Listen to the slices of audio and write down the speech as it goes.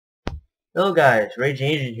Hello guys, Raging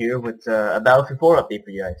Agent here with a Battlefield 4 update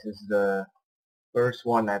for you guys. This is the first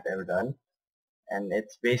one I've ever done, and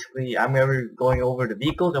it's basically I'm going to be going over the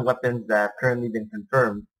vehicles and weapons that have currently been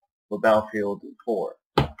confirmed for Battlefield 4.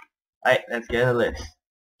 Alright, let's get a list.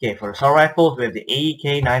 Okay, for assault rifles, we have the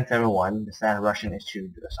AEK-971, the standard Russian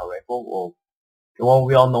issued assault rifle, well, the one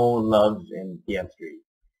we all know and love in BM3.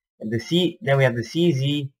 And then we have the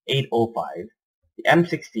CZ-805, the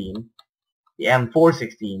M16, the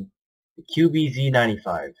M416, the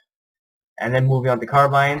QBZ-95. And then moving on to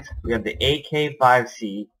carbines, we have the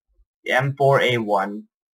AK-5C, the M4A1,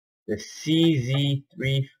 the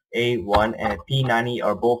CZ-3A1, and the P90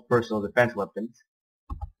 are both personal defense weapons.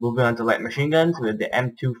 Moving on to light machine guns, we have the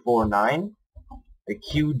M249, the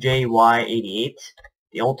QJY-88,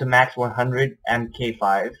 the Ultimax 100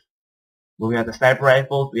 MK5. Moving on to sniper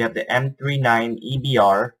rifles, we have the M39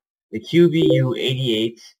 EBR, the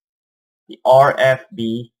QBU-88, the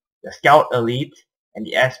RFB, the Scout Elite, and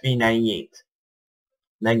the SV98.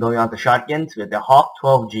 Then going on to shotguns, we have the Hawk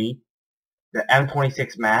 12G, the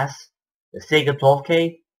M26 Mass, the Sega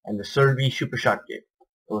 12K, and the Survey Super Shotgun,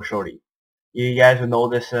 little shorty. You guys will know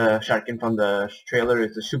this shotgun from the trailer.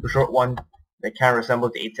 It's the super short one that kind of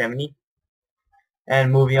resembles the 870.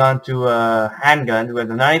 And moving on to handguns, we have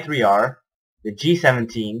the 93R, the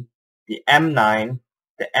G17, the M9,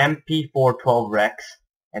 the MP412 Rex,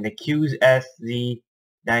 and the QSZ92.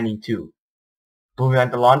 Moving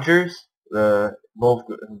on to launchers, both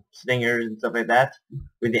Stingers and stuff like that,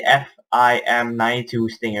 with the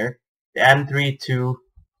FIM92 Stinger, the M32,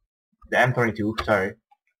 the M22, sorry,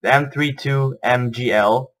 the M32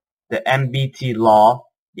 MGL, the MBT Law,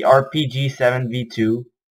 the RPG-7V2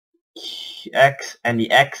 X, and the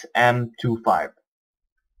XM25.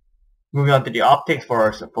 Moving on to the optics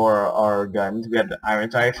for our guns, we have the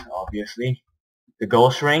iron sights, obviously, the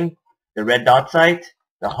ghost ring, the red dot sight,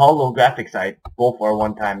 the holographic sight, both are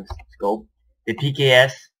 1x scope, the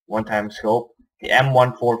PKS 1x scope, the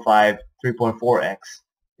M145 3.4x,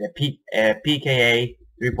 the PKA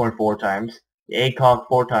 3.4 times, the ACOG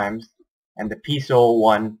 4 times, and the PSO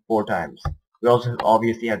 1 4 times. We also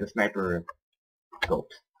obviously have the sniper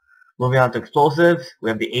scopes. Moving on to explosives,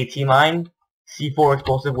 we have the AT Mine, C4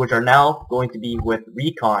 explosive, which are now going to be with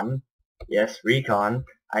Recon. Yes, Recon.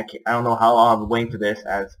 I don't know how long I've been waiting for this,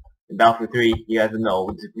 as in Battlefield 3, you guys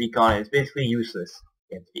know, Recon is basically useless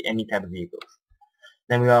against any type of vehicles.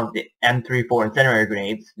 Then we have the M34 incendiary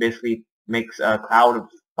grenades, basically makes a cloud of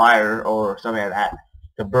fire or something like that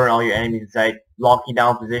to burn all your enemies inside, lock you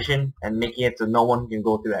down position, and making it so no one can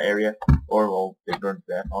go through that area, or well, they burn to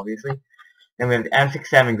death, obviously. Then we have the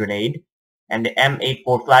M67 grenade, and the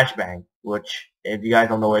M84 flashbang, which, if you guys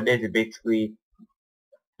don't know what it is, it basically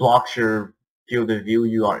blocks your field of view.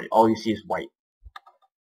 All you see is white.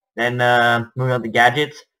 Then moving on to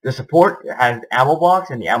gadgets, the support has the ammo box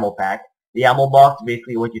and the ammo pack. The ammo box is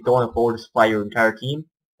basically what you throw in the forward to supply your entire team,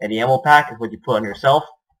 and the ammo pack is what you put on yourself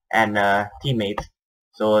and teammates,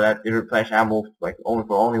 so that you replenish ammo like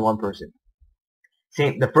only one person.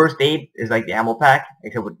 The first aid is like the ammo pack,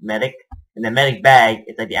 except with medic, and the medic bag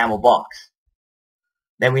is like the ammo box.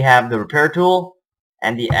 Then we have the repair tool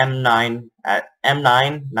and the M9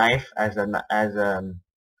 knife as a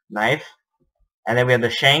knife. And then we have the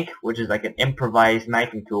shank, which is like an improvised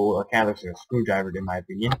knifing tool. It kind of looks like a screwdriver in my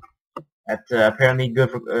opinion. That's apparently good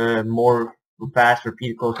for more fast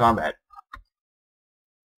repeated close combat.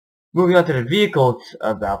 Moving on to the vehicles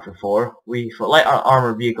of Battlefield 4, for light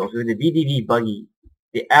armor vehicles, we have the VDV buggy,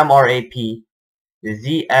 the MRAP,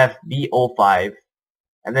 the ZFB05,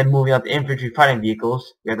 and then moving on to infantry fighting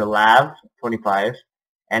vehicles, we have the LAV 25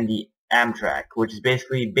 and the Amtrak, which is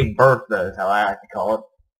basically Big Bertha, is how I like to call it.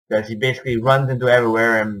 Because he basically runs into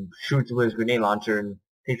everywhere and shoots with his grenade launcher and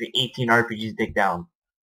takes like 18 RPGs to take down.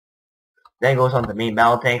 Then goes on to main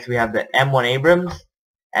battle tanks. We have the M1 Abrams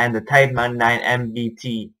and the Type 99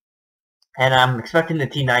 MBT. And I'm expecting the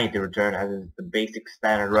T90 to return as the basic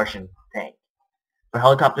standard Russian tank. For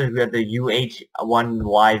helicopters, we have the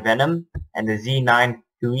UH-1Y Venom and the Z9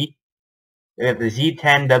 Huey. We have the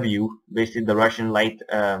Z10W, basically the Russian light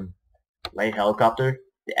helicopter.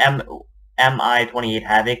 The Mi-28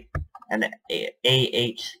 Havoc, and the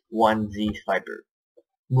AH-1Z Viper.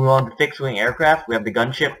 Moving on to fixed-wing aircraft, we have the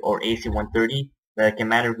gunship, or AC-130, that the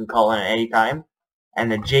commander can call in at any time,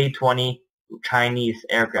 and the J-20 Chinese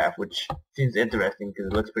aircraft, which seems interesting because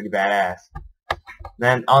it looks pretty badass.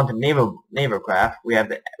 Then on to naval craft, we have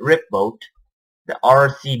the Rip Boat, the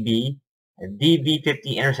RCB, the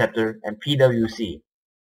DV-50 Interceptor, and PWC.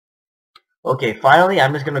 Okay, finally,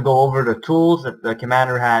 I'm just going to go over the tools that the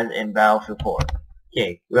commander has in Battlefield 4.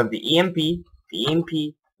 Okay, we have the EMP,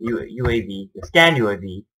 UAV, the Scan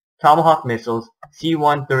UAV, Tomahawk missiles,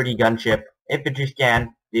 C-130 gunship, infantry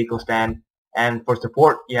scan, vehicle stand, and for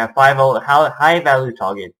support you have 5 high value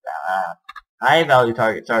target. High value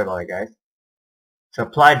target. Sorry about that, guys.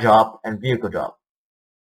 Supply drop and vehicle drop.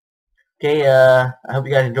 Okay, I hope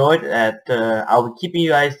you guys enjoyed. I'll be keeping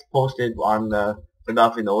you guys posted on the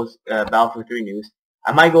Battlefield 3 news.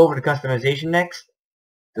 I might go over to customization next.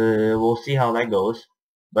 We'll see how that goes.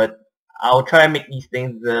 But I'll try to make these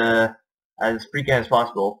things as frequent as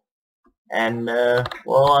possible. And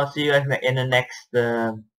well, I'll see you guys in the next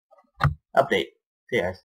update. See you guys.